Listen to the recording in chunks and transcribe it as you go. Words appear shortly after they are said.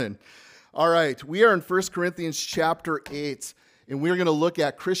All right, we are in 1 Corinthians chapter 8, and we're going to look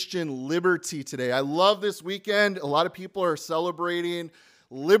at Christian liberty today. I love this weekend. A lot of people are celebrating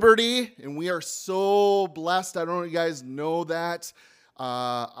liberty, and we are so blessed. I don't know if you guys know that.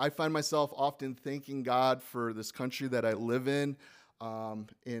 I find myself often thanking God for this country that I live in,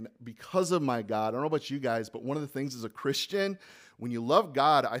 and because of my God, I don't know about you guys, but one of the things as a Christian, when you love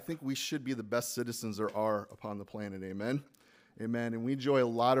God, I think we should be the best citizens there are upon the planet. Amen. Amen. And we enjoy a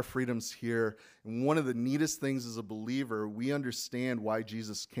lot of freedoms here. And one of the neatest things as a believer, we understand why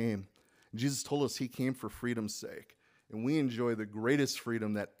Jesus came. Jesus told us he came for freedom's sake. And we enjoy the greatest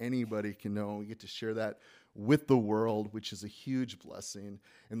freedom that anybody can know. We get to share that with the world, which is a huge blessing.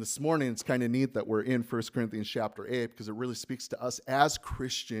 And this morning, it's kind of neat that we're in 1 Corinthians chapter 8 because it really speaks to us as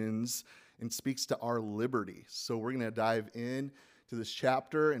Christians and speaks to our liberty. So we're going to dive in to this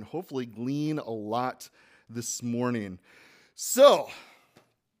chapter and hopefully glean a lot this morning. So,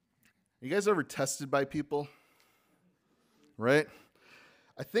 you guys ever tested by people? Right?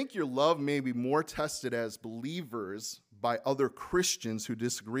 I think your love may be more tested as believers by other Christians who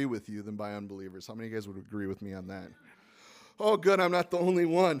disagree with you than by unbelievers. How many of you guys would agree with me on that? Oh, good, I'm not the only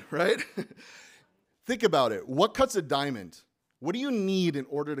one, right? Think about it. What cuts a diamond? What do you need in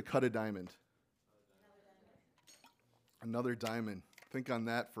order to cut a diamond? Another diamond. Think on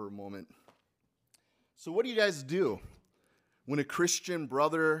that for a moment. So what do you guys do when a Christian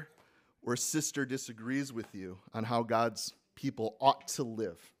brother or sister disagrees with you on how God's people ought to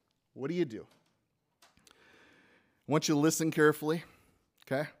live? What do you do? I want you to listen carefully,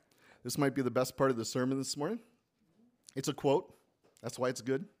 okay? This might be the best part of the sermon this morning. It's a quote. That's why it's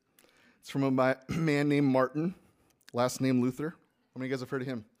good. It's from a man named Martin, last name Luther. How many of you guys have heard of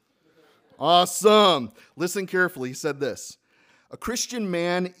him? Awesome. Listen carefully. He said this: "A Christian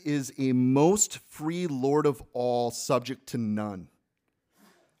man is a most free Lord of all, subject to none.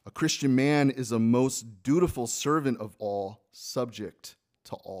 A Christian man is a most dutiful servant of all, subject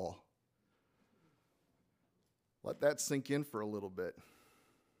to all." Let that sink in for a little bit.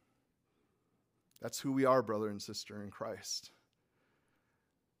 That's who we are, brother and sister in Christ.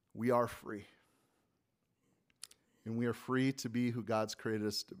 We are free. And we are free to be who God's created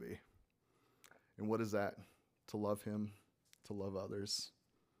us to be. And what is that? To love him, to love others.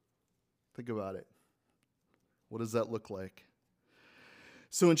 Think about it. What does that look like?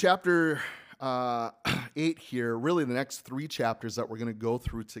 So in chapter 8 here, really the next 3 chapters that we're going to go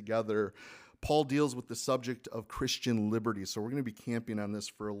through together, Paul deals with the subject of Christian liberty. So we're going to be camping on this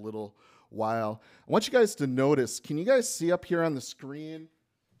for a little while. I want you guys to notice, can you guys see up here on the screen?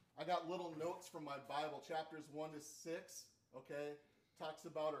 I got little notes from my Bible, chapters 1 to 6, okay? Talks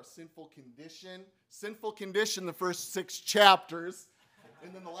about our sinful condition. Sinful condition, the first 6 chapters.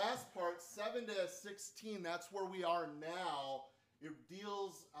 And then the last part, 7 to 16, that's where we are now. It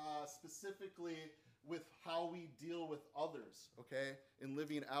deals specifically with how we deal with others, okay, in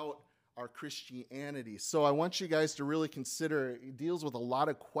living out our Christianity. So I want you guys to really consider, it deals with a lot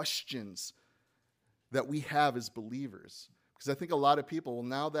of questions that we have as believers. Because I think a lot of people, well,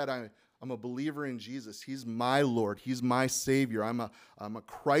 now that I'm a believer in Jesus, he's my Lord, he's my Savior, I'm a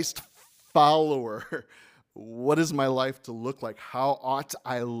Christ follower. What is my life to look like? How ought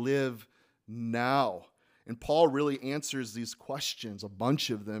I live now? And Paul really answers these questions, a bunch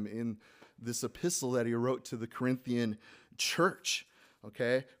of them, in this epistle that he wrote to the Corinthian church,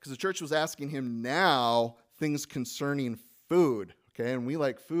 okay? Because the church was asking him now things concerning food, okay? And we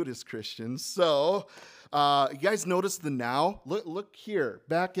like food as Christians. So you guys notice the now? Look here,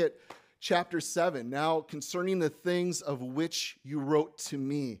 back at chapter 7. "Now concerning the things of which you wrote to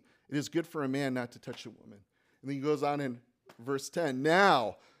me, it is good for a man not to touch a woman." And then he goes on in verse 10.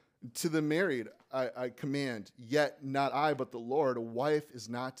 "Now to the married I command, yet not I, but the Lord, a wife is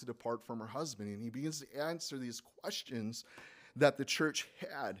not to depart from her husband." And he begins to answer these questions that the church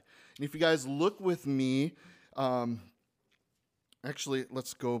had. And if you guys look with me, actually,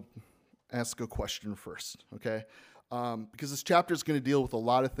 let's go ask a question first, okay? Because this chapter is going to deal with a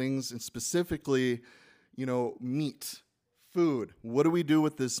lot of things, and specifically, meat, food. What do we do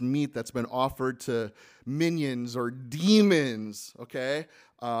with this meat that's been offered to minions or demons, okay?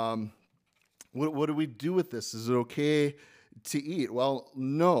 What do we do with this? Is it okay to eat? Well,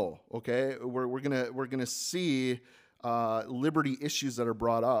 no, okay? We're gonna see liberty issues that are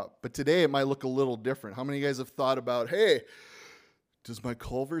brought up. But today it might look a little different. How many of you guys have thought about, hey, does my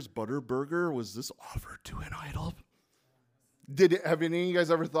Culver's Butter Burger, was this offered to an idol? Have any of you guys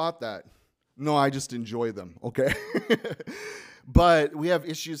ever thought that? No, I just enjoy them, okay? But we have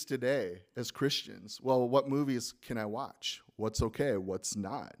issues today as Christians. Well, what movies can I watch? What's okay? What's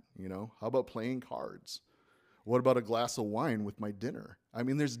not? How about playing cards? What about a glass of wine with my dinner? I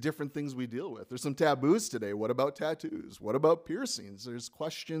mean, there's different things we deal with. There's some taboos today. What about tattoos? What about piercings? There's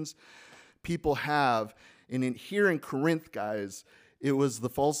questions people have. And here in Corinth, guys, it was the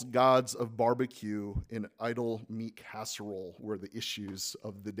false gods of barbecue and idol meat casserole were the issues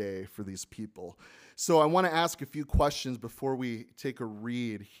of the day for these people. So I want to ask a few questions before we take a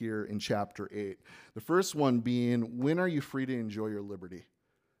read here in chapter 8. The first one being, when are you free to enjoy your liberty?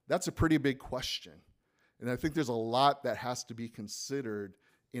 That's a pretty big question. And I think there's a lot that has to be considered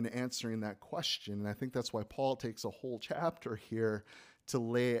in answering that question. And I think that's why Paul takes a whole chapter here to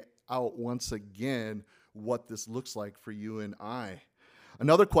lay out once again what this looks like for you and I.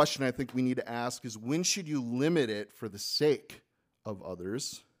 Another question I think we need to ask is, when should you limit it for the sake of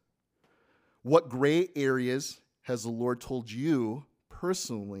others? What gray areas has the Lord told you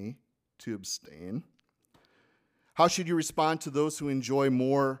personally to abstain? How should you respond to those who enjoy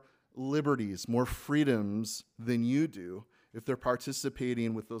more liberties, more freedoms than you do, if they're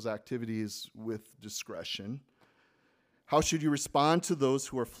participating with those activities with discretion? How should you respond to those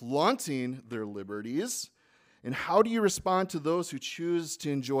who are flaunting their liberties? And how do you respond to those who choose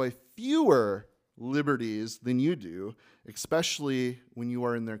to enjoy fewer liberties than you do, especially when you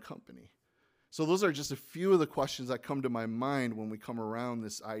are in their company? So those are just a few of the questions that come to my mind when we come around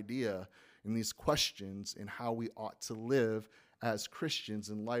this idea and these questions and how we ought to live as Christians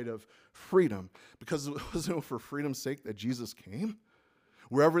in light of freedom. Because it wasn't for freedom's sake that Jesus came.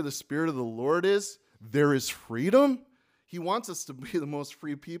 Wherever the Spirit of the Lord is, there is freedom. He wants us to be the most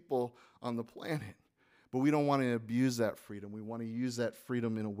free people on the planet. But we don't want to abuse that freedom. We want to use that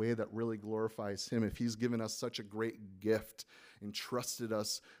freedom in a way that really glorifies Him. If He's given us such a great gift and trusted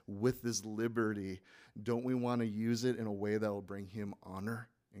us with this liberty, don't we want to use it in a way that will bring Him honor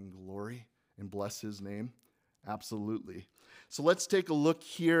and glory and bless His name? Absolutely. So let's take a look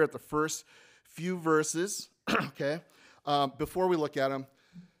here at the first few verses, okay? Before we look at them,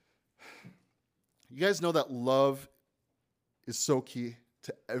 you guys know that love is so key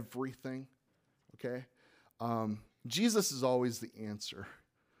to everything, okay? Jesus is always the answer.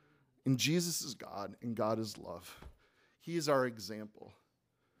 And Jesus is God, and God is love. He is our example.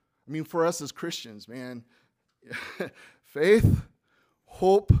 I mean, for us as Christians, man, faith,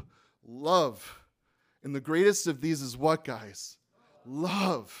 hope, love. And the greatest of these is what, guys?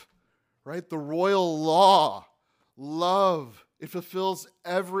 Love, right? The royal law, love. It fulfills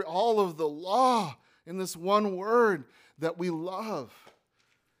all of the law in this one word that we love.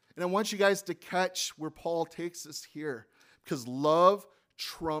 And I want you guys to catch where Paul takes us here, because love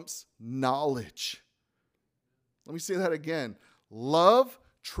trumps knowledge. Let me say that again. Love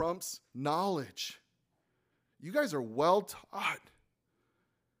trumps knowledge. You guys are well taught.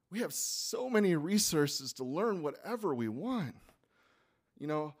 We have so many resources to learn whatever we want. You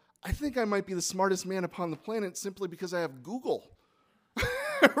know, I think I might be the smartest man upon the planet simply because I have Google.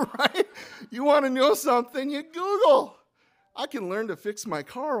 Right? You want to know something, you Google. I can learn to fix my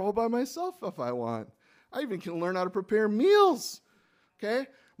car all by myself if I want. I even can learn how to prepare meals. Okay?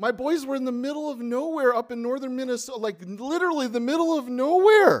 My boys were in the middle of nowhere up in northern Minnesota, like literally the middle of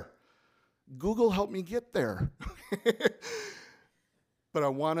nowhere. Google helped me get there. But I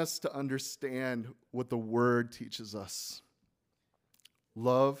want us to understand what the word teaches us.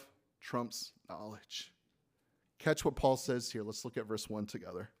 Love trumps knowledge. Catch what Paul says here. Let's look at verse 1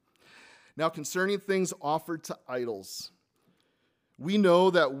 together. Now, concerning things offered to idols, we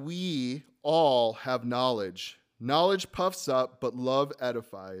know that we all have knowledge. Knowledge puffs up, but love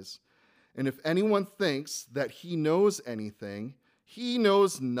edifies. And if anyone thinks that he knows anything, he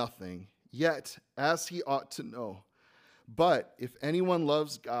knows nothing, yet as he ought to know. But if anyone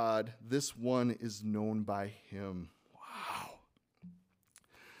loves God, this one is known by Him. Wow.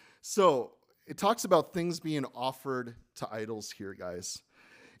 So it talks about things being offered to idols here, guys.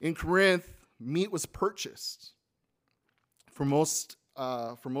 In Corinth, meat was purchased. For most,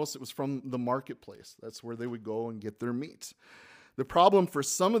 it was from the marketplace. That's where they would go and get their meat. The problem for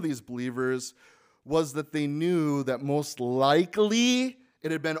some of these believers was that they knew that most likely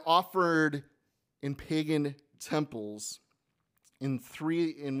it had been offered in pagan temples in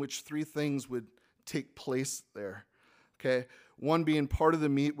which three things would take place there. Okay? One being part of the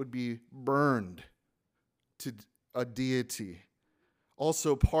meat would be burned to a deity.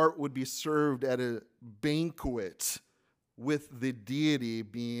 Also, part would be served at a banquet with the deity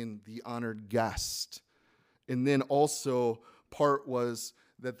being the honored guest. And then also part was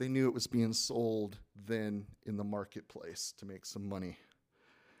that they knew it was being sold then in the marketplace to make some money.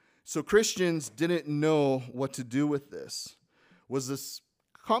 So Christians didn't know what to do with this. Was this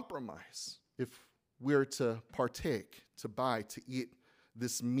compromise if we're to partake, to buy, to eat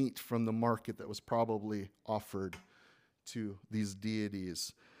this meat from the market that was probably offered to these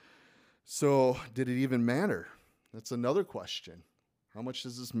deities. So did it even matter? That's another question. How much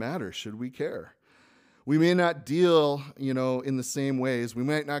does this matter? Should we care? We may not deal, in the same ways. We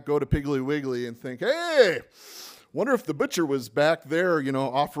might not go to Piggly Wiggly and think, hey, wonder if the butcher was back there,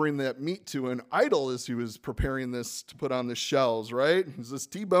 offering that meat to an idol as he was preparing this to put on the shelves, right? Is this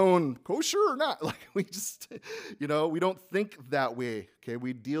T-bone kosher or not? Like we just, we don't think that way, okay?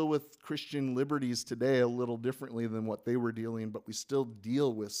 We deal with Christian liberties today a little differently than what they were dealing, but we still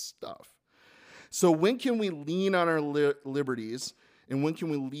deal with stuff. So when can we lean on our liberties, and when can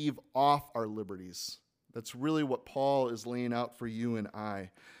we leave off our liberties? That's really what Paul is laying out for you and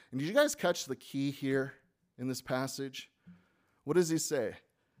I. And did you guys catch the key here in this passage? What does he say?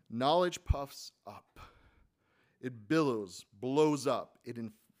 Knowledge puffs up. It billows, blows up, it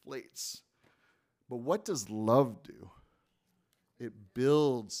inflates. But what does love do? It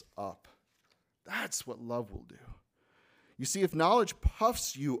builds up. That's what love will do. You see, if knowledge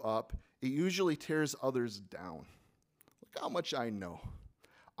puffs you up, it usually tears others down. Look how much I know.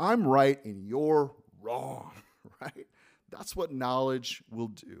 I'm right and you're wrong, right? That's what knowledge will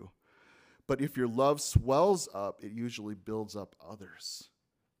do. But if your love swells up, it usually builds up others,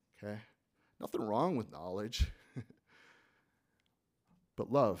 okay? Nothing wrong with knowledge.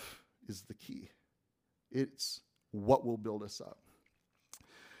 But love is the key. It's what will build us up.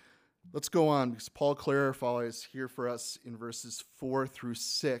 Let's go on, because Paul clarifies here for us in verses 4 through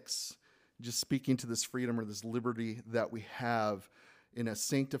 6, just speaking to this freedom or this liberty that we have in a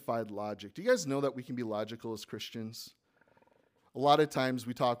sanctified logic. Do you guys know that we can be logical as Christians? A lot of times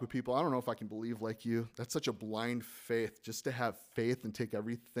we talk with people, I don't know if I can believe like you. That's such a blind faith, just to have faith and take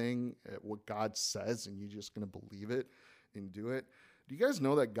everything at what God says and you're just going to believe it and do it. Do you guys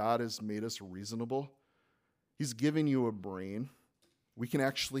know that God has made us reasonable? He's given you a brain. We can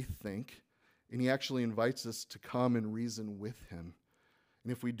actually think, and he actually invites us to come and reason with him.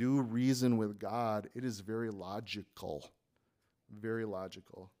 And if we do reason with God, it is very logical. Very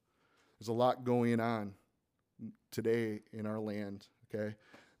logical. There's a lot going on today in our land, okay?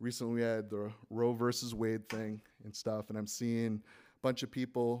 Recently we had the Roe versus Wade thing and stuff, and I'm seeing a bunch of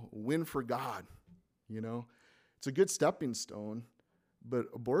people win for God, It's a good stepping stone, but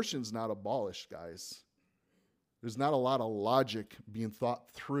abortion's not abolished, guys. There's not a lot of logic being thought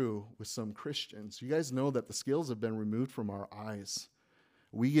through with some Christians. You guys know that the scales have been removed from our eyes.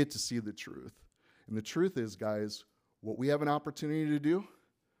 We get to see the truth. And the truth is, guys, what we have an opportunity to do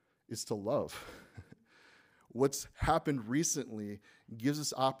is to love. What's happened recently gives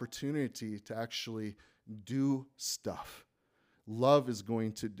us opportunity to actually do stuff. Love is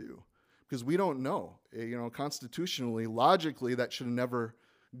going to do. Because we don't know. Constitutionally, logically, that should have never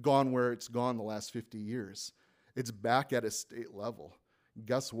gone where it's gone the last 50 years. It's back at a state level.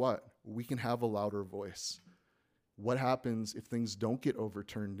 Guess what? We can have a louder voice. What happens if things don't get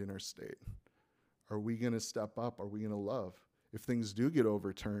overturned in our state? Are we going to step up? Are we going to love? If things do get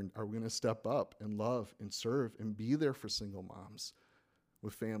overturned, are we going to step up and love and serve and be there for single moms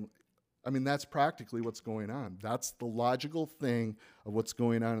with family? I mean, that's practically what's going on. That's the logical thing of what's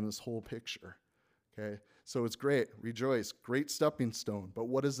going on in this whole picture, okay? So it's great. Rejoice. Great stepping stone. But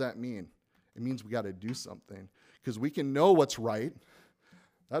what does that mean? It means we got to do something, because we can know what's right.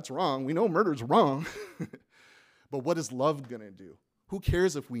 That's wrong. We know murder's wrong. But what is love going to do? Who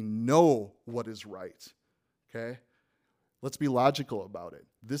cares if we know what is right? Okay? Let's be logical about it.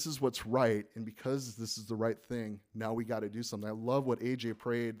 This is what's right, and because this is the right thing, now we got to do something. I love what AJ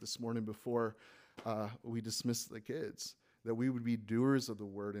prayed this morning before we dismissed the kids, that we would be doers of the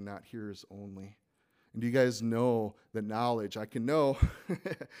word and not hearers only. And do you guys know that knowledge? I can know,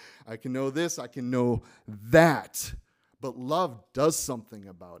 I can know this, I can know that, but love does something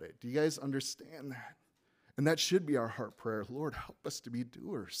about it. Do you guys understand that? And that should be our heart prayer. Lord, help us to be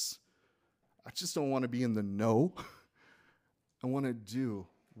doers. I just don't want to be in the know. I want to do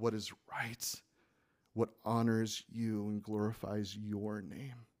what is right, what honors you and glorifies your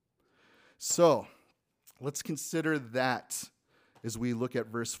name. So let's consider that as we look at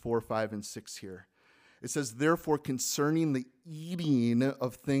verse 4, 5, and 6 here. It says, therefore, concerning the eating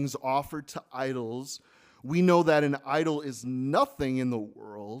of things offered to idols, we know that an idol is nothing in the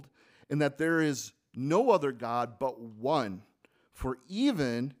world, and that there is no other God but one. For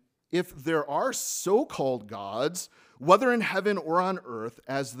even if there are so-called gods, whether in heaven or on earth,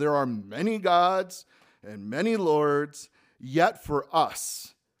 as there are many gods and many lords, yet for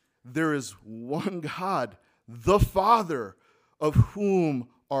us there is one God, the Father, of whom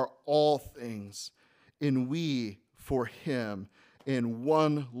are all things, and we for him, and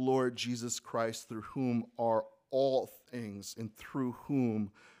one Lord Jesus Christ, through whom are all things and through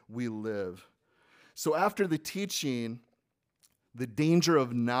whom we live. So after the teaching, the danger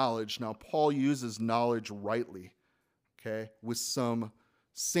of knowledge, now Paul uses knowledge rightly, okay, with some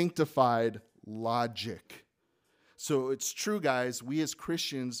sanctified logic. So it's true, guys, we as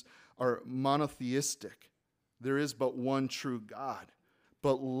Christians are monotheistic. There is but one true God.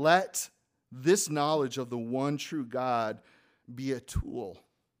 But let this knowledge of the one true God be a tool,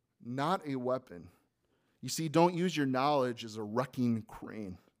 not a weapon. You see, don't use your knowledge as a wrecking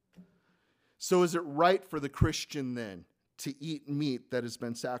crane. So is it right for the Christian then to eat meat that has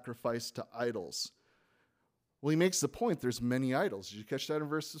been sacrificed to idols? Well, he makes the point there's many idols. Did you catch that in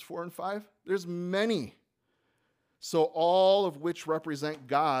verses 4 and 5? There's many. So all of which represent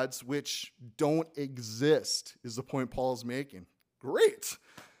gods which don't exist is the point Paul's making. Great.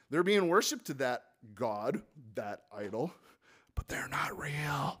 They're being worshipped to that god, that idol, but they're not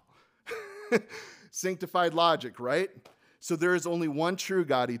real. Sanctified logic, right? So there is only one true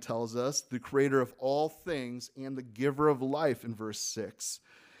God, he tells us, the creator of all things and the giver of life in verse 6.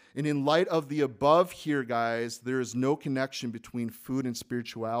 And in light of the above here, guys, there is no connection between food and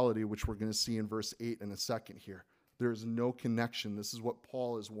spirituality, which we're going to see in verse 8 in a second here. There is no connection. This is what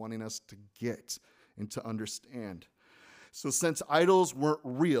Paul is wanting us to get and to understand. So since idols weren't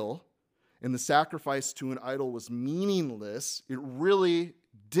real and the sacrifice to an idol was meaningless, it really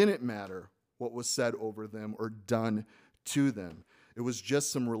didn't matter what was said over them or done to them. It was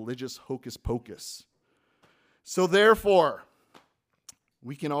just some religious hocus pocus. So therefore,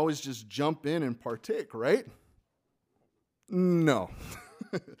 we can always just jump in and partake, right? No.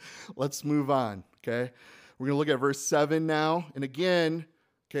 Let's move on, okay? We're going to look at verse 7 now. And again,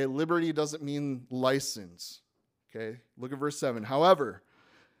 okay, liberty doesn't mean license, okay? Look at verse 7. However,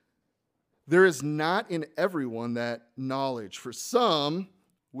 there is not in everyone that knowledge. For some,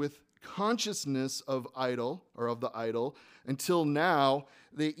 with consciousness of the idol, until now,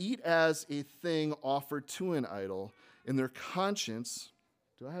 they eat as a thing offered to an idol, in their conscience.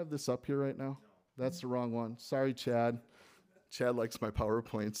 Do I have this up here right now? No. That's the wrong one. Sorry, Chad. Chad likes my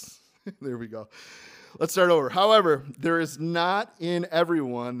PowerPoints. There we go. Let's start over. However, there is not in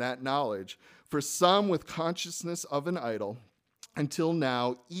everyone that knowledge. For some with consciousness of an idol, until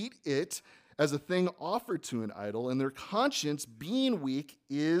now, eat it as a thing offered to an idol, and their conscience, being weak,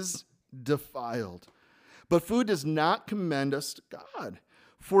 is defiled. But food does not commend us to God.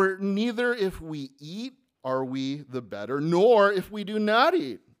 For neither if we eat are we the better, nor if we do not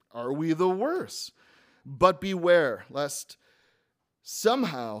eat are we the worse. But beware, lest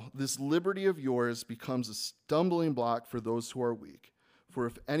somehow this liberty of yours becomes a stumbling block for those who are weak. For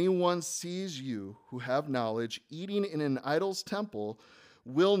if anyone sees you who have knowledge eating in an idol's temple,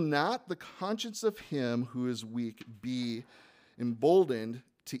 will not the conscience of him who is weak be emboldened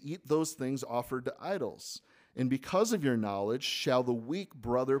to eat those things offered to idols? And because of your knowledge shall the weak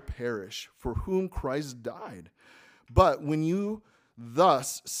brother perish, for whom Christ died. But when you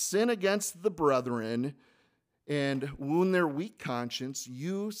thus sin against the brethren and wound their weak conscience,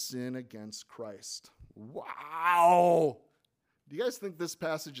 you sin against Christ. Wow! Do you guys think this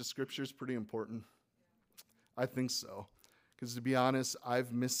passage of Scripture is pretty important? I think so. Because to be honest,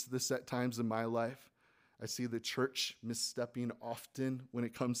 I've missed this at times in my life. I see the church misstepping often when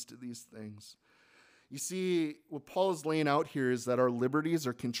it comes to these things. You see, what Paul is laying out here is that our liberties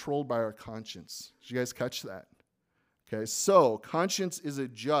are controlled by our conscience. Did you guys catch that? Okay, so conscience is a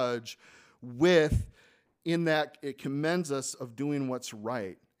judge in that it commends us of doing what's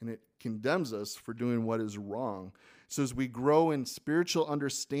right, and it condemns us for doing what is wrong. So as we grow in spiritual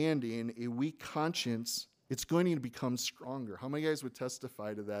understanding, a weak conscience, it's going to become stronger. How many guys would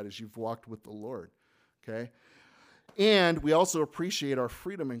testify to that as you've walked with the Lord? Okay? And we also appreciate our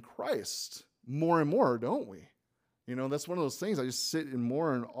freedom in Christ more and more, don't we? You know, that's one of those things. I just sit in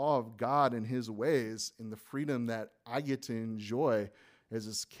more in awe of God and his ways and the freedom that I get to enjoy as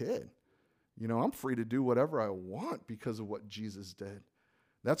his kid. You know, I'm free to do whatever I want because of what Jesus did.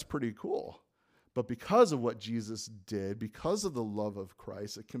 That's pretty cool. But because of what Jesus did, because of the love of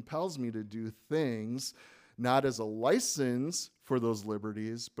Christ, it compels me to do things not as a license for those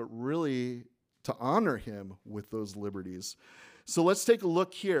liberties, but really to honor him with those liberties. So let's take a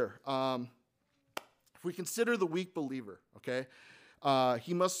look here. If we consider the weak believer, okay,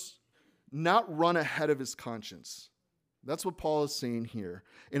 he must not run ahead of his conscience. That's what Paul is saying here.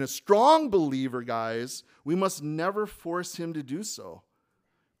 In a strong believer, guys, we must never force him to do so.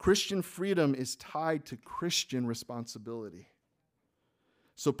 Christian freedom is tied to Christian responsibility.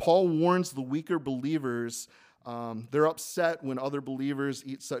 So Paul warns the weaker believers, they're upset when other believers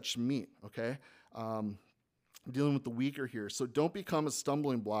eat such meat, okay? Dealing with the weaker here. So don't become a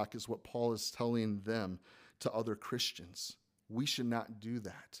stumbling block is what Paul is telling them to other Christians. We should not do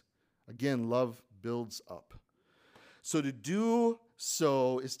that. Again, love builds up. So to do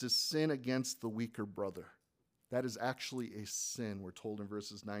so is to sin against the weaker brother. That is actually a sin, we're told in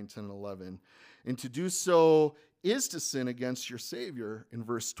verses 9, 10, and 11. And to do so is to sin against your Savior in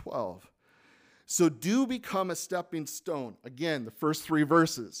verse 12. So do become a stepping stone. Again, the first 3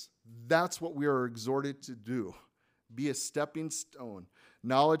 verses. That's what we are exhorted to do. Be a stepping stone.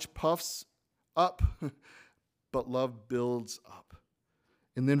 Knowledge puffs up, but love builds up.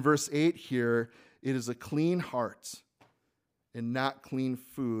 And then verse 8 here, it is a clean heart and not clean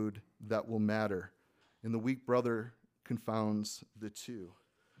food that will matter. And the weak brother confounds the two.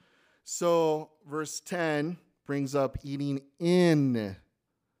 So verse 10 brings up eating in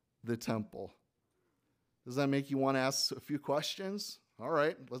the temple. Does that make you want to ask a few questions? All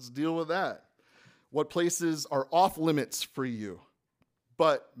right, let's deal with that. What places are off limits for you,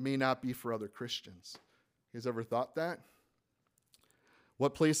 but may not be for other Christians? You guys ever thought that?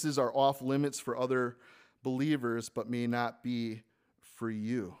 What places are off limits for other believers, but may not be for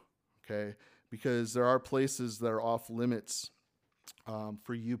you? Okay, because there are places that are off limits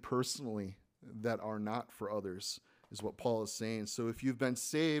for you personally that are not for others, is what Paul is saying. So if you've been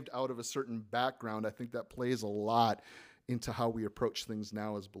saved out of a certain background, I think that plays a lot into how we approach things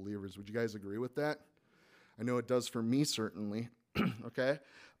now as believers. Would you guys agree with that? I know it does for me, certainly. Okay?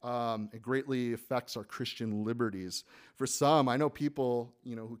 It greatly affects our Christian liberties. For some, I know people,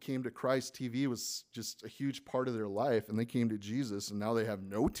 who came to Christ, TV was just a huge part of their life, and they came to Jesus, and now they have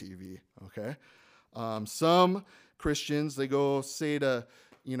no TV. Okay? Some Christians, they go say to,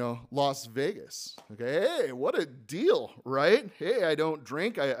 Las Vegas. Okay, hey, what a deal, right? Hey, I don't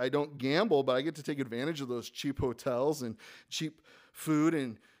drink, I don't gamble, but I get to take advantage of those cheap hotels and cheap food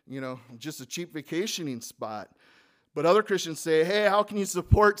and, just a cheap vacationing spot. But other Christians say, hey, how can you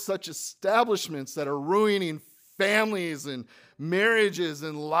support such establishments that are ruining families and marriages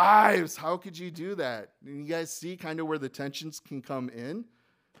and lives? How could you do that? And you guys see kind of where the tensions can come in?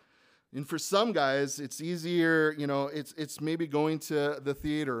 And for some guys, it's easier, it's maybe going to the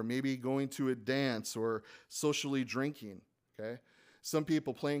theater, maybe going to a dance or socially drinking, okay? Some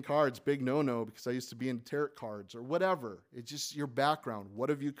people playing cards, big no-no, because I used to be into tarot cards or whatever. It's just your background. What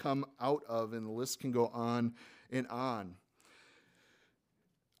have you come out of? And the list can go on and on.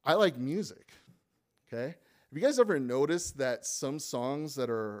 I like music, okay? Have you guys ever noticed that some songs that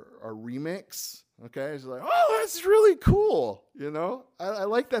are remix, okay, it's like, oh, that's really cool, I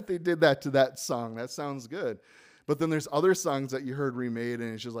like that they did that to that song. That sounds good. But then there's other songs that you heard remade,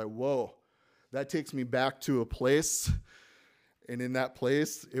 and it's just like, whoa, that takes me back to a place, and in that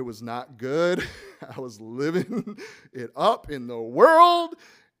place, it was not good. I was living it up in the world,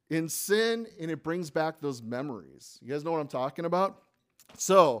 in sin, and it brings back those memories. You guys know what I'm talking about?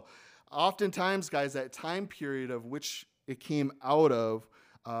 So, oftentimes, guys, that time period of which it came out of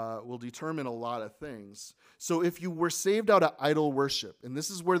will determine a lot of things. So if you were saved out of idol worship, and this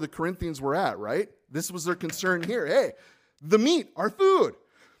is where the Corinthians were at, right? This was their concern here. Hey, the meat, our food,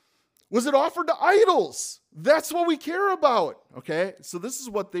 was it offered to idols? That's what we care about, okay? So this is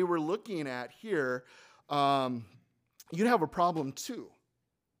what they were looking at here. You'd have a problem too.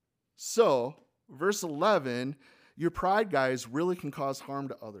 So, verse 11, your pride, guys, really can cause harm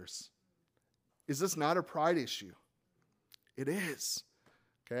to others. Is this not a pride issue? It is.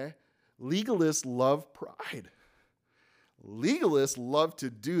 Okay? Legalists love pride. Legalists love to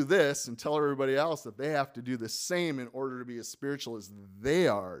do this and tell everybody else that they have to do the same in order to be as spiritual as they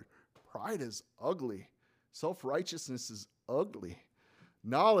are. Pride is ugly. Self-righteousness is ugly.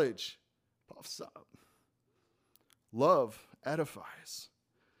 Knowledge puffs up. Love edifies.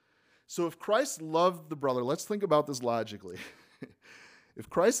 So if Christ loved the brother, let's think about this logically. If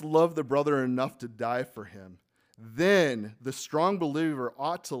Christ loved the brother enough to die for him, then the strong believer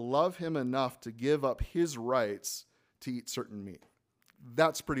ought to love him enough to give up his rights to eat certain meat.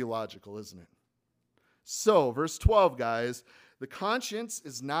 That's pretty logical, isn't it? So, verse 12, guys, the conscience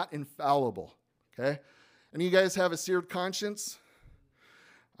is not infallible, okay? Any of you guys have a seared conscience?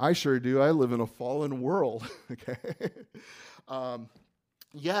 I sure do. I live in a fallen world, okay?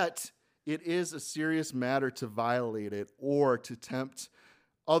 Yet, it is a serious matter to violate it or to tempt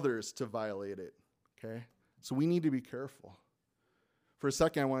others to violate it, okay? So we need to be careful. For a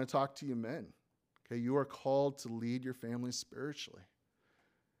second, I want to talk to you men. Okay, you are called to lead your family spiritually.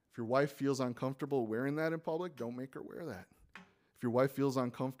 If your wife feels uncomfortable wearing that in public, don't make her wear that. If your wife feels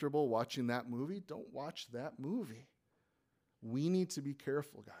uncomfortable watching that movie, don't watch that movie. We need to be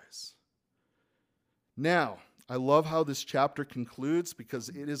careful, guys. Now, I love how this chapter concludes because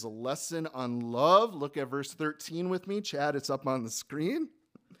it is a lesson on love. Look at verse 13 with me. Chad, it's up on the screen.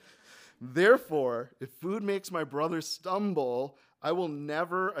 Therefore, if food makes my brother stumble, I will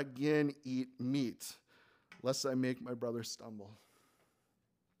never again eat meat, lest I make my brother stumble.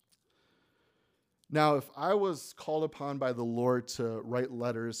 Now, if I was called upon by the Lord to write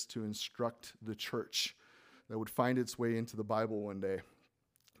letters to instruct the church that would find its way into the Bible one day,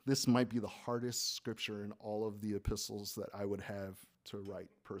 this might be the hardest scripture in all of the epistles that I would have to write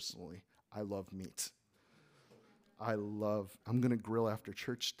personally. I love meat. I'm going to grill after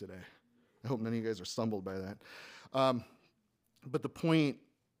church today. I hope none of you guys are stumbled by that. But the point,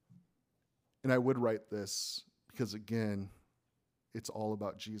 and I would write this because, again, it's all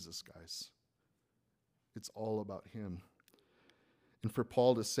about Jesus, guys. It's all about him. And for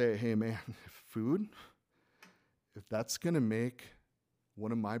Paul to say, hey, man, food, if that's going to make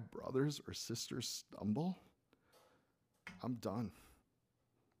one of my brothers or sisters stumble, I'm done.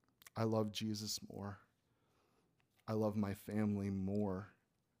 I love Jesus more. I love my family more.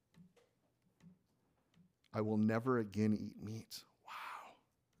 I will never again eat meat. Wow.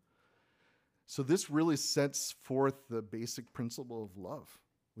 So this really sets forth the basic principle of love.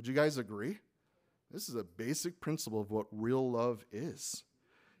 Would you guys agree? This is a basic principle of what real love is.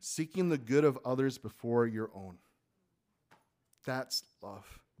 Seeking the good of others before your own. That's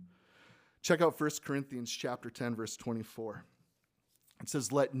love. Check out 1 Corinthians chapter 10, verse 24. It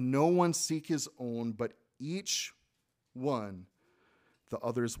says, let no one seek his own, but each one the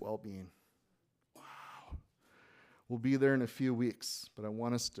other's well-being. Wow. We'll be there in a few weeks, but I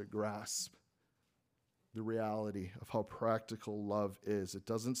want us to grasp the reality of how practical love is. It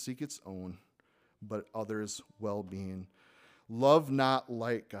doesn't seek its own, but others' well-being. Love not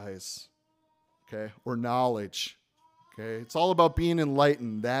light, guys, okay, or knowledge, okay? It's all about being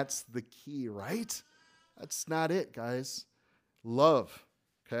enlightened. That's the key, right? That's not it, guys. Love,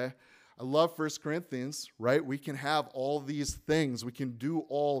 okay? I love 1 Corinthians, right? We can have all these things. We can do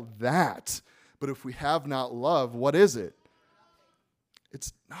all that. But if we have not love, what is it?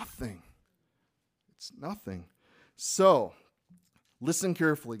 It's nothing. It's nothing. So, listen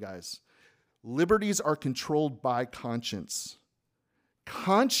carefully, guys. Liberties are controlled by conscience.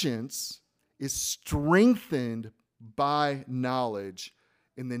 Conscience is strengthened by knowledge,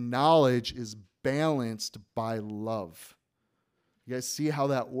 and the knowledge is balanced by love. You guys see how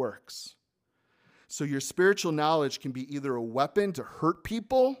that works? So your spiritual knowledge can be either a weapon to hurt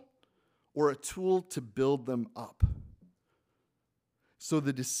people or a tool to build them up. So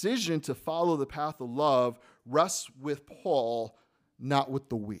the decision to follow the path of love rests with Paul, not with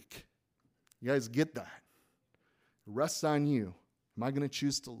the weak. You guys get that? It rests on you. Am I going to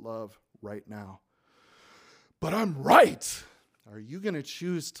choose to love right now? But I'm right. Are you going to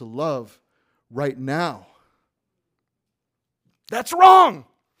choose to love right now? That's wrong.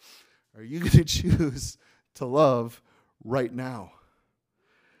 Are you going to choose to love right now?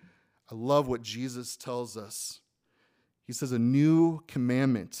 I love what Jesus tells us. He says, a new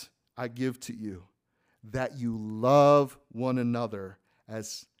commandment I give to you, that you love one another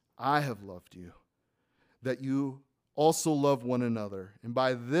as I have loved you, that you also love one another. And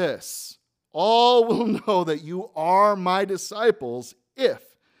by this, all will know that you are my disciples if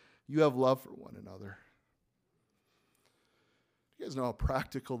you have love for one another. You guys know how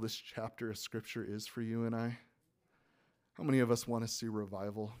practical this chapter of Scripture is for you and I? How many of us want to see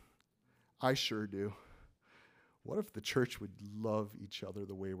revival? I sure do. What if the church would love each other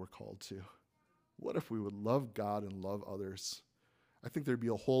the way we're called to? What if we would love God and love others? I think there'd be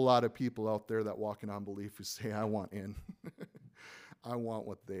a whole lot of people out there that walk in unbelief who say, I want in. I want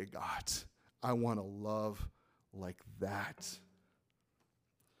what they got. I want to love like that.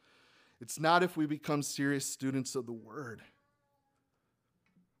 It's not if we become serious students of the Word.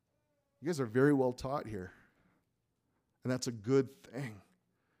 You guys are very well taught here. And that's a good thing.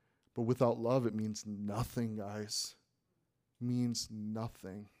 But without love, it means nothing, guys. It means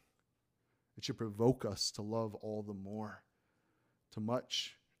nothing. It should provoke us to love all the more.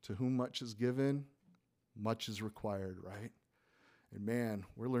 To whom much is given, much is required, right? And man,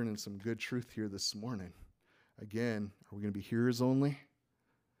 we're learning some good truth here this morning. Again, are we going to be hearers only?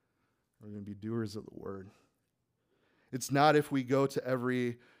 Or are we going to be doers of the word? It's not if we go to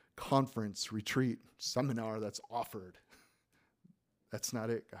every conference, retreat, seminar that's offered. That's not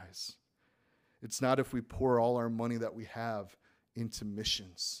it, guys. It's not if we pour all our money that we have into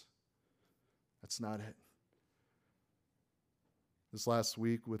missions. That's not it. This last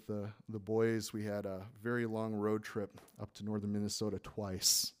week with the boys, we had a very long road trip up to northern Minnesota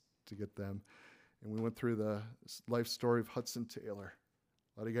twice to get them. And we went through the life story of Hudson Taylor.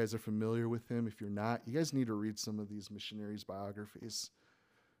 A lot of you guys are familiar with him. If you're not, you guys need to read some of these missionaries' biographies.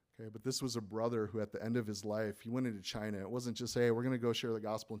 Okay, but this was a brother who at the end of his life, he went into China. It wasn't just, hey, we're going to go share the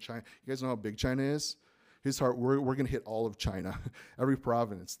gospel in China. You guys know how big China is? His heart, we're going to hit all of China, every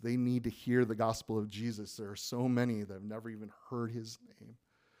province. They need to hear the gospel of Jesus. There are so many that have never even heard his name.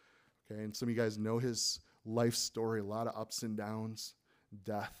 Okay, and some of you guys know his life story, a lot of ups and downs,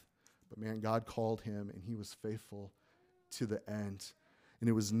 death. But man, God called him, and he was faithful to the end. And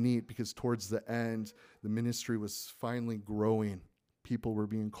it was neat because towards the end, the ministry was finally growing. People were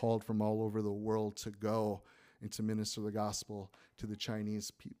being called from all over the world to go and to minister the gospel to the Chinese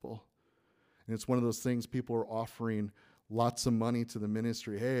people. And it's one of those things, people are offering lots of money to the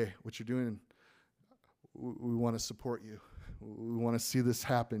ministry. Hey, what you're doing, we want to support you. We want to see this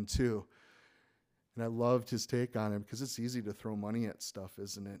happen too. And I loved his take on it because it's easy to throw money at stuff,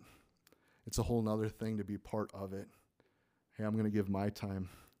 isn't it? It's a whole nother thing to be part of it. Hey, I'm going to give my time.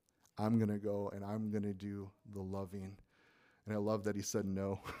 I'm going to go and I'm going to do the loving. And I love that he said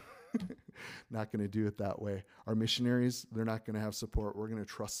no. Not going to do it that way. Our missionaries, they're not going to have support. We're going to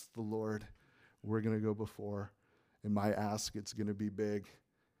trust the Lord. We're going to go before. And my ask, it's going to be big.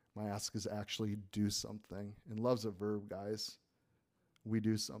 My ask is actually do something. And love's a verb, guys. We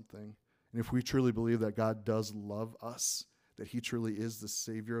do something. And if we truly believe that God does love us, that he truly is the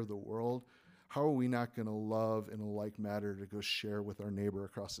Savior of the world, how are we not going to love in a like manner to go share with our neighbor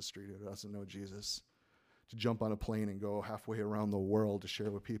across the street who doesn't know Jesus? To jump on a plane and go halfway around the world to share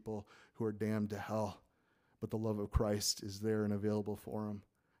with people who are damned to hell. But the love of Christ is there and available for them.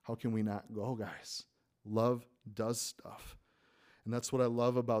 How can we not go, guys? Love does stuff. And that's what I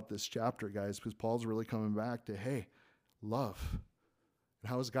love about this chapter, guys, because Paul's really coming back to, hey, love. And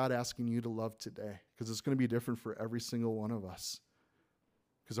how is God asking you to love today? Because it's going to be different for every single one of us.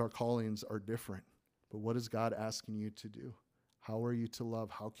 Because our callings are different. But what is God asking you to do? How are you to love?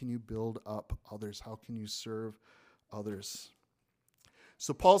 How can you build up others? How can you serve others?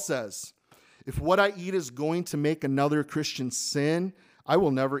 So Paul says, if what I eat is going to make another Christian sin, I will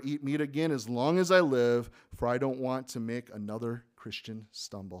never eat meat again as long as I live, for I don't want to make another Christian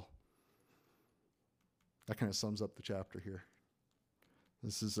stumble. That kind of sums up the chapter here.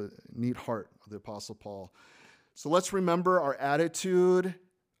 This is a neat heart of the Apostle Paul. So let's remember our attitude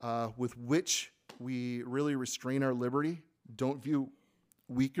with which we really restrain our liberty. Don't view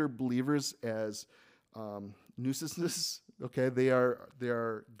weaker believers as nuisances. Okay, they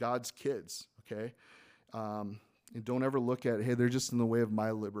are God's kids. Okay, and don't ever look at, hey, they're just in the way of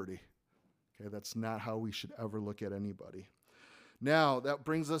my liberty. Okay, that's not how we should ever look at anybody. Now that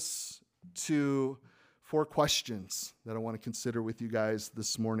brings us to 4 questions that I want to consider with you guys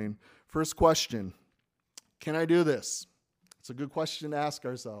this morning. First question: can I do this? It's a good question to ask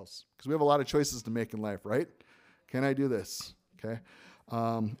ourselves because we have a lot of choices to make in life, right? Can I do this? Okay.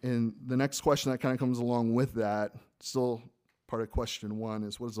 And the next question that kind of comes along with that, still part of question 1,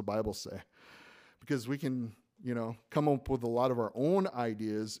 is what does the Bible say? Because we can, come up with a lot of our own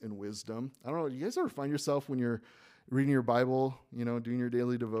ideas and wisdom. I don't know, you guys ever find yourself when you're reading your Bible, doing your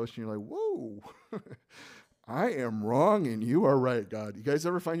daily devotion, you're like, whoa, I am wrong and you are right, God. You guys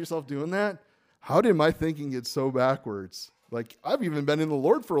ever find yourself doing that? How did my thinking get so backwards? Like, I've even been in the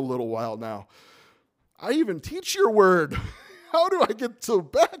Lord for a little while now. I even teach your word. How do I get so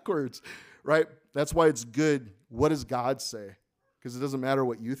backwards? Right? That's why it's good. What does God say? Because it doesn't matter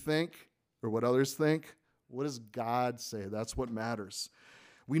what you think or what others think. What does God say? That's what matters.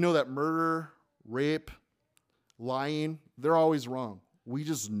 We know that murder, rape, lying, they're always wrong. We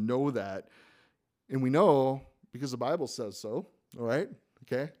just know that. And we know because the Bible says so. All right?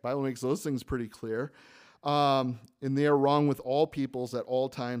 Okay? The Bible makes those things pretty clear. And they are wrong with all peoples at all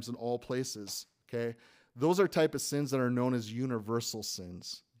times and all places. Okay? Those are type of sins that are known as universal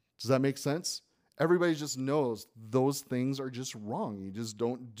sins. Does that make sense? Everybody just knows those things are just wrong. You just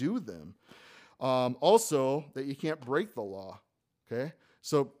don't do them. Also, that you can't break the law. Okay?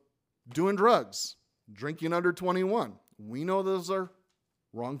 So, doing drugs, drinking under 21. We know those are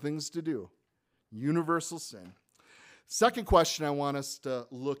wrong things to do. Universal sin. Second question I want us to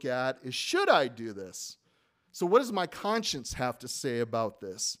look at is, should I do this? So what does my conscience have to say about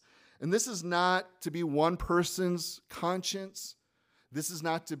this? And this is not to be one person's conscience. This is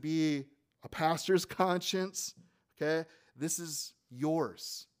not to be a pastor's conscience. Okay? This is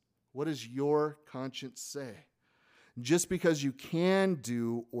yours. What does your conscience say? Just because you can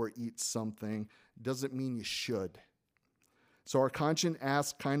do or eat something doesn't mean you should. So our conscience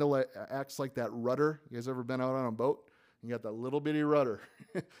acts like that rudder. You guys ever been out on a boat? You got that little bitty rudder.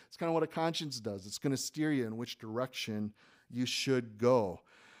 It's kind of what a conscience does. It's going to steer you in which direction you should go.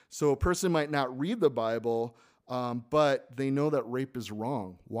 So a person might not read the Bible, but they know that rape is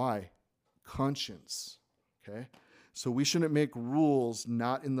wrong. Why? Conscience. Okay? So we shouldn't make rules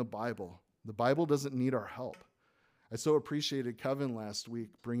not in the Bible. The Bible doesn't need our help. I so appreciated Kevin last week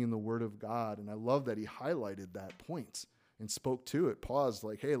bringing the Word of God, and I love that he highlighted that point and spoke to it, paused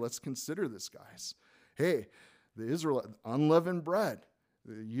like, hey, let's consider this, guys. Hey, the Israelite, unleavened bread,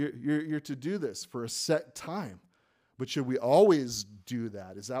 you're to do this for a set time. But should we always do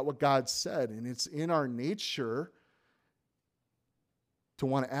that? Is that what God said? And it's in our nature to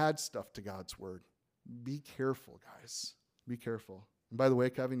want to add stuff to God's Word. Be careful, guys. Be careful. And by the way,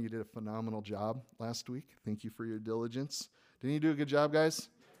 Kevin, you did a phenomenal job last week. Thank you for your diligence. Didn't you do a good job, guys?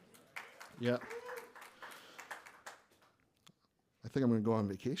 Yeah. I think I'm going to go on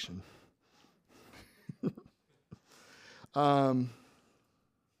vacation.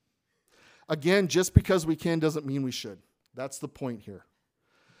 Again, just because we can doesn't mean we should. That's the point here.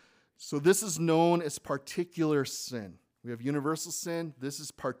 So this is known as particular sin. We have universal sin. This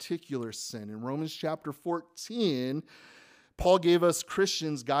is particular sin. In Romans chapter 14, Paul gave us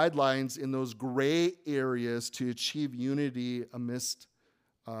Christians guidelines in those gray areas to achieve unity amidst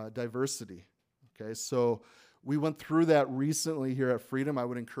diversity. Okay, so we went through that recently here at Freedom. I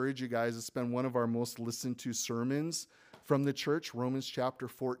would encourage you guys to spend one of our most listened to sermons from the church, Romans chapter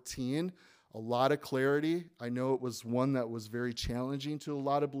 14. A lot of clarity. I know it was one that was very challenging to a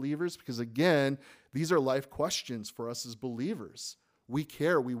lot of believers because, again, these are life questions for us as believers. We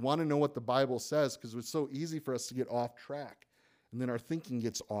care. We want to know what the Bible says because it's so easy for us to get off track. And then our thinking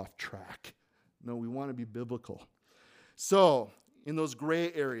gets off track. No, we want to be biblical. So, in those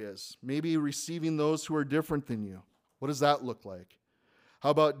gray areas, maybe receiving those who are different than you. What does that look like?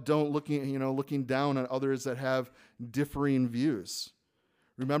 How about looking down on others that have differing views?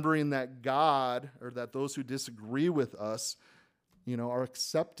 Remembering that God, or that those who disagree with us, are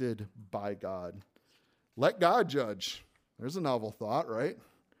accepted by God. Let God judge. There's a novel thought, right?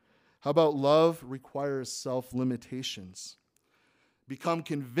 How about love requires self-limitations? Become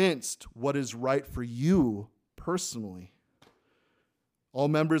convinced what is right for you personally. All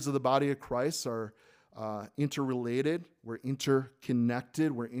members of the body of Christ are interrelated. We're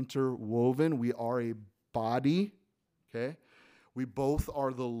interconnected. We're interwoven. We are a body, okay? We both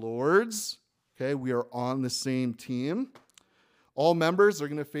are the Lord's, okay? We are on the same team. All members are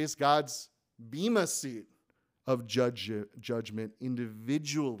going to face God's bema seat of judgment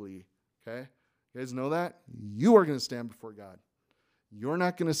individually, okay? You guys know that? You are going to stand before God. You're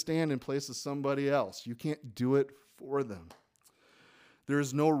not going to stand in place of somebody else. You can't do it for them. There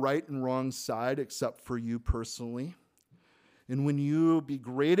is no right and wrong side except for you personally. And when you be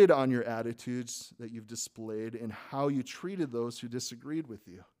graded on your attitudes that you've displayed and how you treated those who disagreed with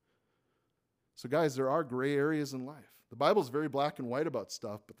you. So guys, there are gray areas in life. The Bible is very black and white about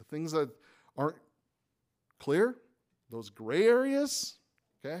stuff, but the things that aren't clear, those gray areas,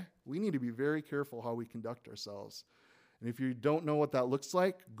 okay, we need to be very careful how we conduct ourselves. And if you don't know what that looks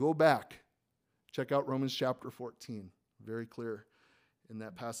like, go back. Check out Romans chapter 14. Very clear in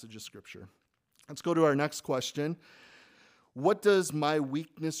that passage of Scripture. Let's go to our next question. What does my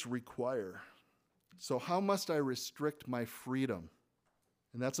weakness require? So how must I restrict my freedom?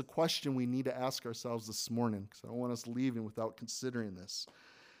 And that's a question we need to ask ourselves this morning because I don't want us leaving without considering this.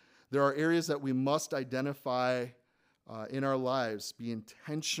 There are areas that we must identify in our lives, be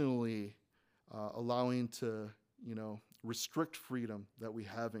intentionally allowing to, restrict freedom that we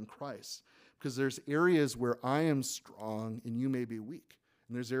have in Christ. Because there's areas where I am strong and you may be weak.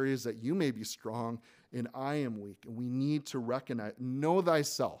 And there's areas that you may be strong and I am weak. And we need to recognize, know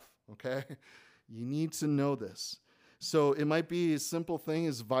thyself, okay? You need to know this. So it might be a simple thing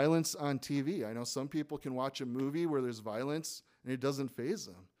as violence on TV. I know some people can watch a movie where there's violence and it doesn't faze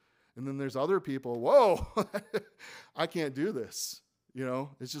them. And then there's other people, whoa, I can't do this.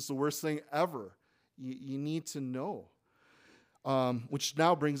 It's just the worst thing ever. You need to know. Which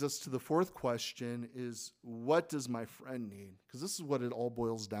now brings us to the fourth question is, what does my friend need? Because this is what it all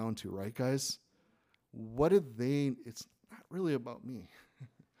boils down to, right, guys? It's not really about me.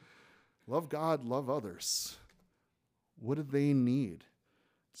 Love God, love others. What do they need?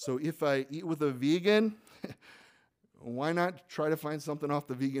 So if I eat with a vegan, why not try to find something off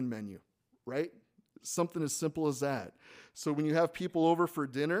the vegan menu, right? Something as simple as that. So when you have people over for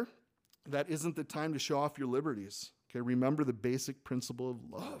dinner, that isn't the time to show off your liberties. Okay, remember the basic principle of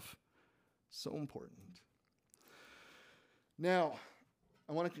love. So important. Now,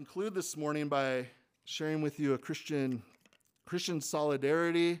 I want to conclude this morning by sharing with you a Christian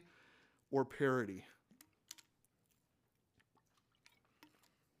solidarity or parity.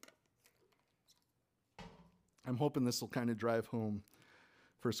 I'm hoping this will kind of drive home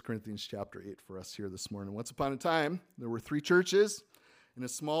 1 Corinthians chapter 8 for us here this morning. Once upon a time, there were 3 churches in a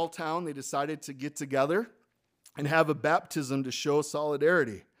small town. They decided to get together and have a baptism to show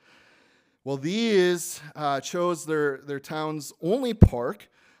solidarity. Well, these chose their town's only park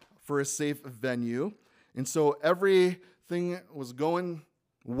for a safe venue, and so everything was going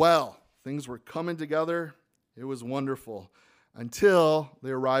well. Things were coming together. It was wonderful until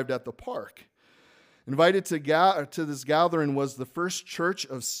they arrived at the park. Invited to this gathering was the First Church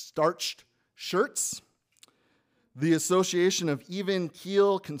of Starched Shirts, the Association of Even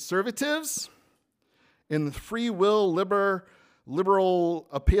Keel Conservatives, and the Free Will Liberal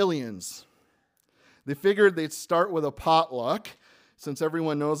Apelians. They figured they'd start with a potluck, since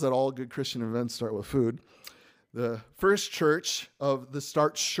everyone knows that all good Christian events start with food. The First Church of the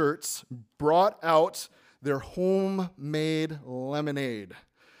Starched Shirts brought out their homemade lemonade.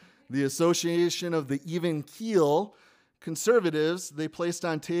 The Association of the Even Keel Conservatives, they placed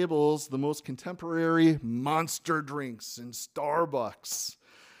on tables the most contemporary monster drinks in Starbucks.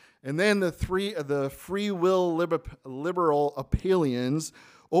 And then the Free Will Liberal Apelians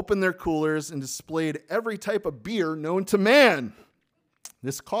opened their coolers and displayed every type of beer known to man.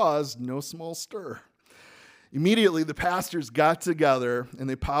 This caused no small stir. Immediately, the pastors got together and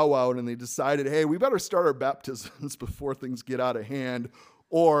they powwowed and they decided, hey, we better start our baptisms before things get out of hand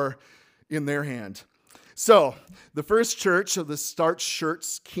or in their hand. So the First Church of the Starched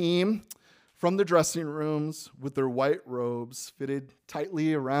Shirts came from the dressing rooms with their white robes fitted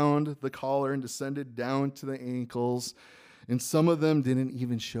tightly around the collar and descended down to the ankles, and some of them didn't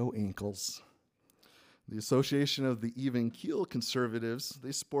even show ankles. The Association of the Even Keel Conservatives,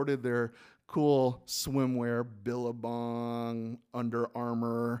 they sported their cool swimwear, Billabong, Under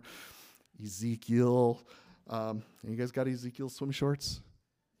Armour, Ezekiel. You guys got Ezekiel swim shorts?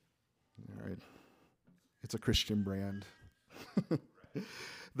 All right. It's a Christian brand.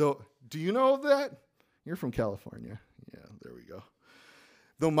 Though, do you know that? You're from California. Yeah, there we go.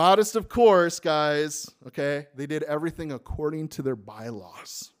 Though modest, of course, guys, okay, they did everything according to their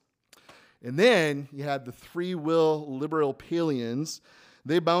bylaws. And then you had the Free Will Liberal Apelians.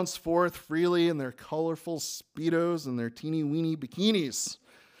 They bounced forth freely in their colorful Speedos and their teeny-weeny bikinis.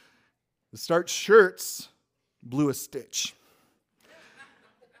 The Starched Shirts blew a stitch.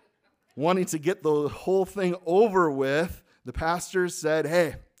 Wanting to get the whole thing over with, the pastors said,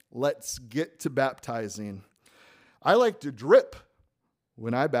 hey, let's get to baptizing. I like to drip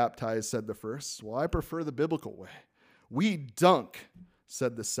when I baptize, said the first. Well, I prefer the biblical way. We dunk,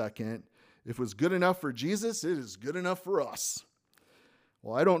 said the second. If it was good enough for Jesus, it is good enough for us.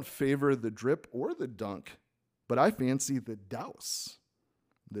 Well, I don't favor the drip or the dunk, but I fancy the douse.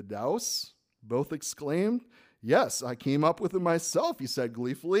 The douse? Both exclaimed. Yes, I came up with it myself, he said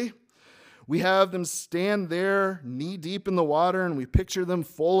gleefully. We have them stand there knee-deep in the water, and we picture them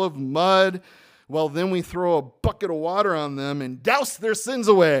full of mud. Well, then we throw a bucket of water on them and douse their sins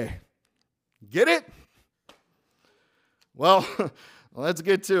away. Get it? Well, let's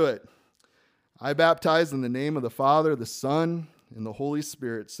get to it. I baptize in the name of the Father, the Son, and the Holy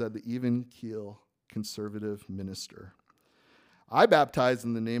Spirit, said the Even Keel conservative minister. I baptize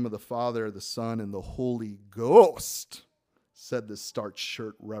in the name of the Father, the Son, and the Holy Ghost, said the starched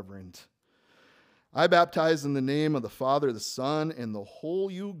shirt reverend. I baptize in the name of the Father, the Son, and the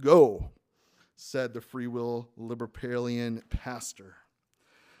whole you go, said the Free Will Libertarian pastor.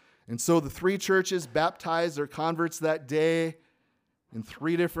 And so the three churches baptized their converts that day in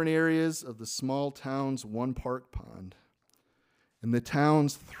three different areas of the small town's one park pond. In the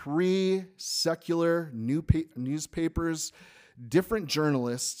town's three secular newspapers, different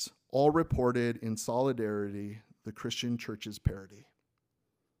journalists all reported in solidarity the Christian church's parody.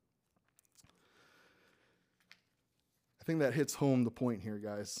 I think that hits home the point here,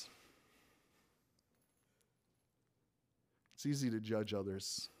 guys. It's easy to judge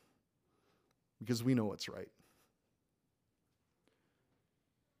others because we know what's right.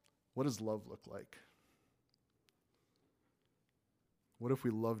 What does love look like? What if we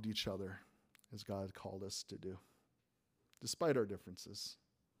loved each other as God called us to do, despite our differences?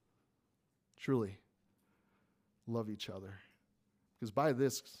 Truly, love each other. Because by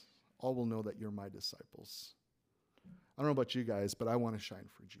this, all will know that you're my disciples. I don't know about you guys, but I want to shine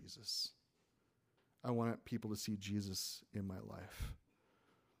for Jesus. I want people to see Jesus in my life.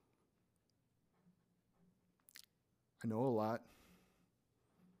 I know a lot.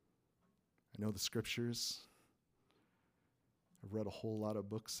 I know the scriptures. I've read a whole lot of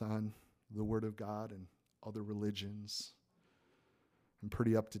books on the Word of God and other religions. I'm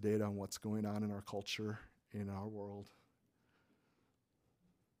pretty up to date on what's going on in our culture, in our world.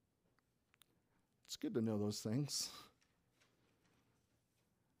 It's good to know those things.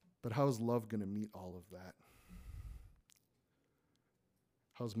 But how is love going to meet all of that?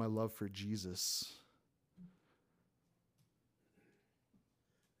 How's my love for Jesus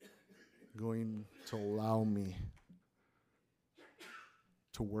going to allow me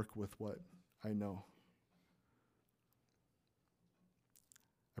to work with what I know.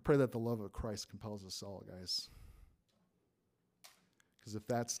 I pray that the love of Christ compels us all, guys. Because if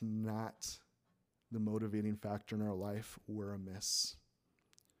that's not the motivating factor in our life, we're amiss.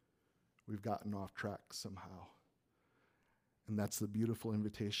 We've gotten off track somehow. And that's the beautiful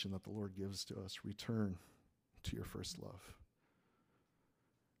invitation that the Lord gives to us. Return to your first love.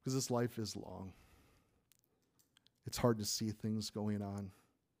 Because this life is long. It's hard to see things going on.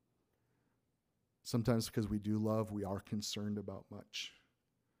 Sometimes because we do love, we are concerned about much.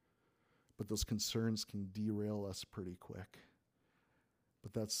 But those concerns can derail us pretty quick.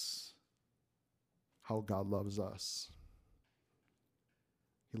 But that's how God loves us.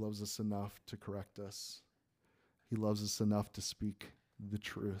 He loves us enough to correct us. He loves us enough to speak the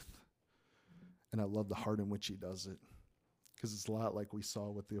truth. And I love the heart in which he does it. Because it's a lot like we saw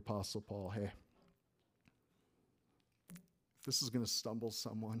with the Apostle Paul. Hey, if this is going to stumble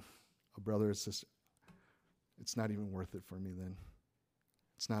someone, a brother or sister, it's not even worth it for me then.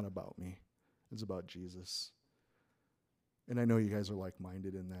 It's not about me. It's about Jesus. And I know you guys are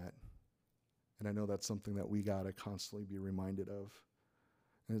like-minded in that. And I know that's something that we got to constantly be reminded of.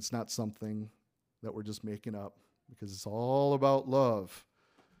 And it's not something that we're just making up because it's all about love.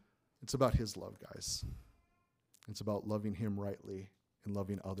 It's about his love, guys. It's about loving him rightly and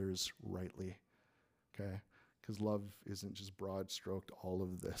loving others rightly. Okay? Because love isn't just broad-stroked all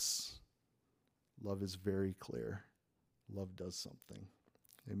of this. Love is very clear. Love does something.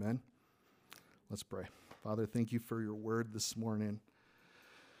 Amen? Let's pray. Father, thank you for your word this morning.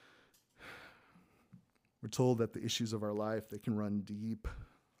 We're told that the issues of our life, they can run deep.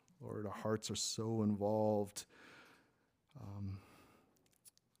 Lord, our hearts are so involved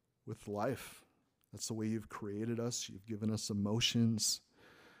with life. That's the way you've created us. You've given us emotions.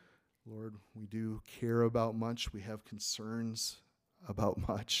 Lord, we do care about much. We have concerns about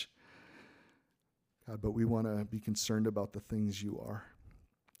much. God, but we want to be concerned about the things you are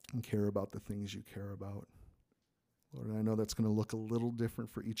and care about the things you care about. Lord, and I know that's going to look a little different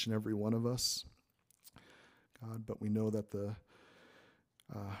for each and every one of us. God, but we know that the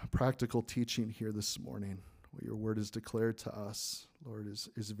practical teaching here this morning, what your word is declared to us, Lord,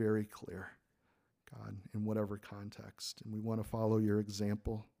 is very clear, God, in whatever context. And we want to follow your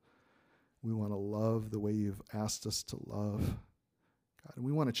example. We want to love the way you've asked us to love. God, and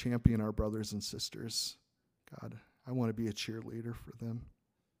we want to champion our brothers and sisters. God, I want to be a cheerleader for them.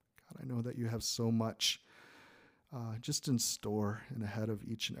 God, I know that you have so much just in store and ahead of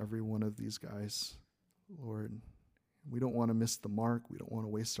each and every one of these guys, Lord. We don't want to miss the mark. We don't want to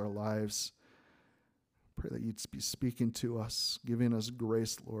waste our lives. Pray that you'd be speaking to us, giving us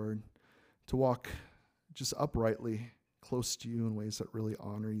grace, Lord, to walk just uprightly close to you in ways that really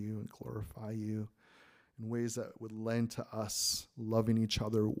honor you and glorify you, in ways that would lend to us loving each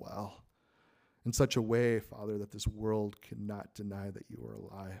other well, in such a way, Father, that this world cannot deny that you are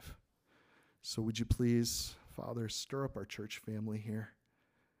alive. So would you please, Father, stir up our church family here,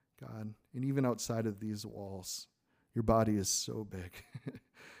 God, and even outside of these walls. Your body is so big.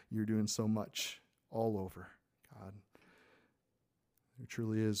 You're doing so much all over, God. There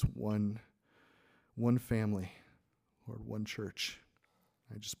truly is one family, Lord, one church.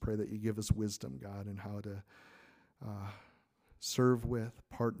 I just pray that you give us wisdom, God, in how to serve with,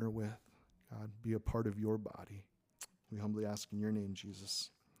 partner with, God, be a part of your body. We humbly ask in your name, Jesus.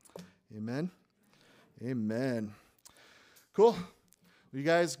 Amen. Amen. Cool. You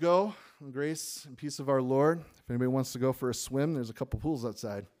guys go in grace and peace of our Lord. If anybody wants to go for a swim, there's a couple pools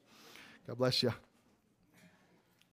outside. God bless you.